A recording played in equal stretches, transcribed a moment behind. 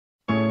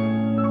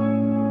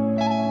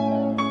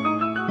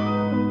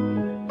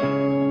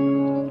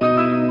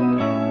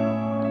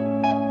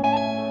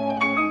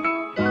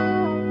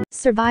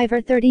Survivor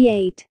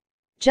 38.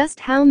 Just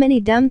how many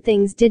dumb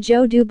things did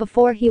Joe do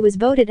before he was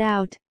voted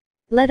out?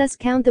 Let us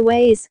count the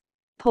ways.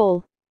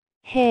 Poll.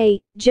 Hey,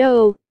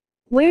 Joe.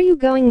 Where you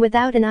going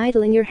without an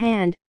idol in your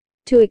hand?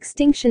 To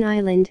Extinction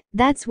Island,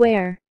 that's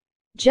where.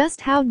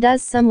 Just how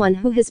does someone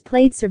who has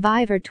played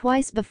Survivor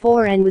twice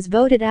before and was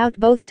voted out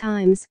both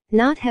times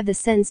not have the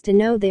sense to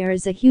know there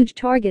is a huge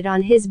target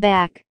on his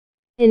back?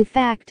 In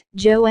fact,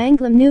 Joe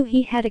Anglim knew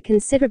he had a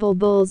considerable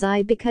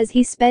bullseye because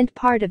he spent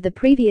part of the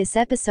previous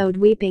episode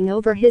weeping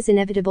over his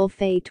inevitable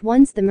fate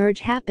once the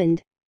merge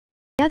happened.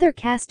 The other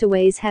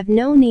castaways have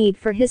no need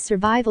for his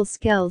survival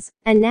skills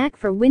and knack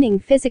for winning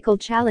physical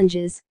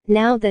challenges,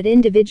 now that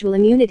individual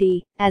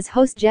immunity, as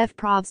host Jeff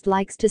Probst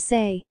likes to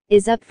say,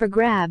 is up for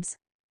grabs.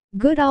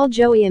 Good old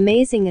Joey,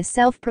 amazing a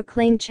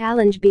self-proclaimed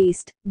challenge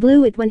beast,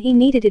 blew it when he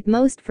needed it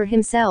most for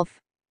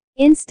himself.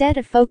 Instead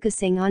of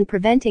focusing on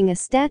preventing a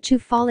statue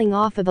falling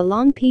off of a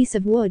long piece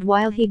of wood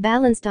while he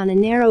balanced on a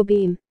narrow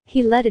beam,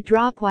 he let it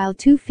drop while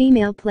two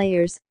female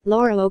players,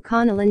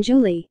 O'Connell and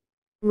Julie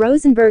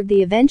Rosenberg,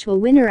 the eventual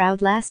winner,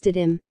 outlasted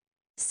him.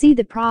 See,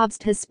 the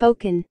Probst has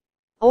spoken.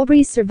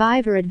 Aubrey's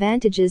Survivor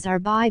advantages are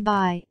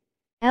bye-bye.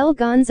 El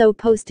Gonzo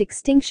post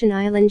Extinction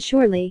Island.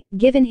 Surely,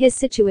 given his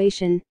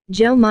situation,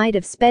 Joe might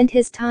have spent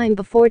his time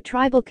before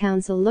Tribal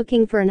Council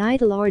looking for an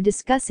idol or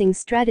discussing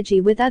strategy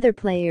with other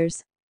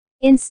players.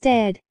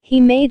 Instead, he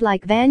made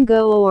like Van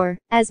Gogh, or,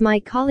 as my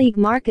colleague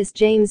Marcus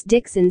James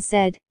Dixon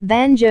said,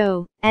 Van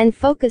Joe, and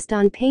focused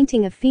on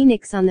painting a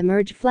phoenix on the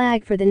merge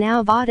flag for the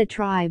now Vada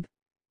tribe.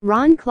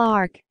 Ron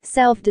Clark,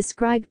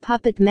 self-described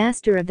puppet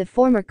master of the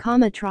former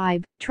Kama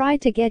tribe,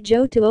 tried to get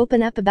Joe to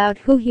open up about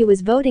who he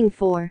was voting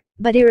for,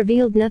 but he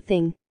revealed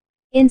nothing.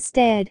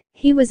 Instead,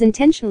 he was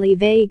intentionally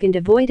vague and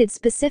avoided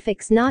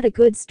specifics, not a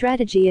good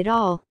strategy at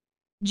all.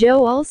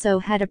 Joe also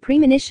had a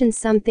premonition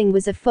something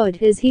was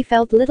afoot as he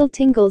felt little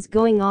tingles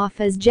going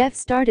off as Jeff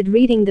started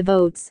reading the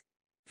votes.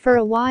 For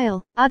a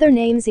while, other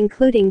names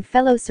including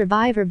fellow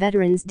Survivor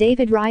veterans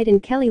David Wright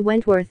and Kelly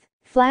Wentworth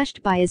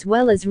flashed by, as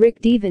well as Rick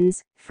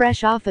Devens,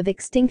 fresh off of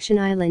Extinction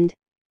Island.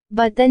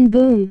 But then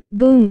boom,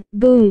 boom,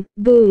 boom,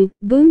 boom,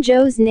 boom,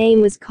 Joe's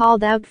name was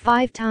called out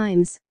 5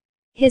 times.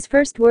 His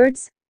first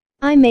words?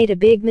 I made a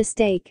big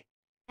mistake.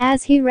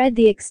 As he read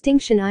the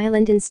Extinction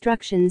Island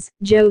instructions,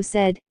 Joe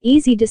said,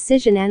 easy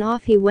decision, and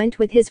off he went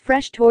with his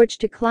fresh torch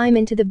to climb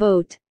into the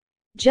boat.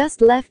 Just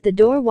left the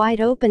door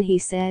wide open, he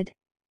said.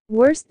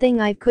 Worst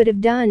thing I could have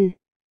done.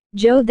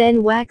 Joe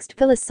then waxed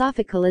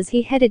philosophical as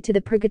he headed to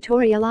the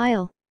Purgatorial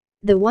Isle.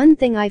 The one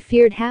thing I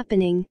feared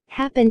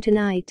happened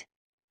tonight.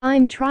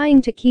 I'm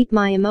trying to keep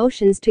my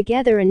emotions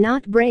together and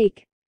not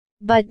break.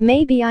 But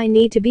maybe I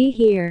need to be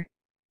here.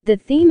 The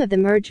theme of the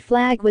merge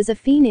flag was a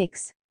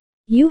phoenix.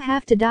 You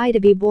have to die to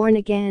be born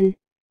again.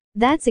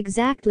 That's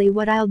exactly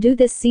what I'll do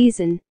this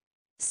season.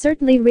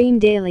 Certainly Reem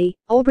Daly,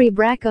 Aubrey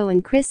Bracco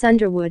and Chris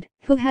Underwood,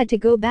 who had to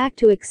go back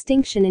to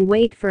Extinction and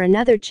wait for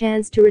another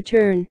chance to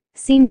return,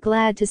 seemed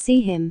glad to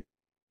see him.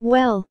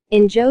 Well,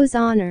 in Joe's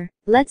honor,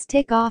 let's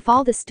tick off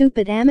all the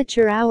stupid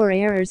amateur hour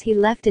errors he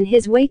left in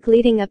his wake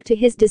leading up to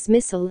his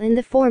dismissal in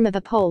the form of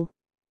a poll.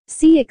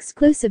 See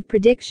exclusive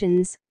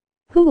predictions.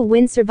 Who will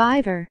win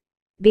Survivor?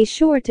 Be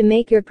sure to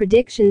make your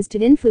predictions to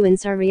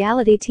influence our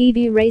reality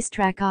TV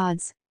racetrack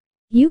odds.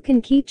 You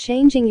can keep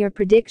changing your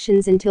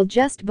predictions until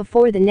just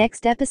before the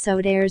next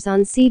episode airs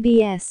on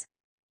CBS.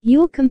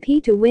 You'll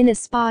compete to win a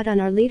spot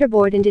on our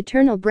leaderboard and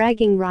eternal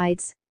bragging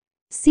rights.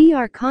 See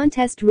our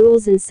contest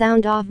rules and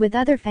sound off with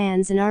other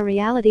fans in our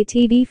reality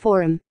TV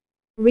forum.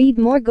 Read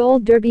more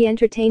Gold Derby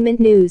entertainment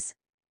news.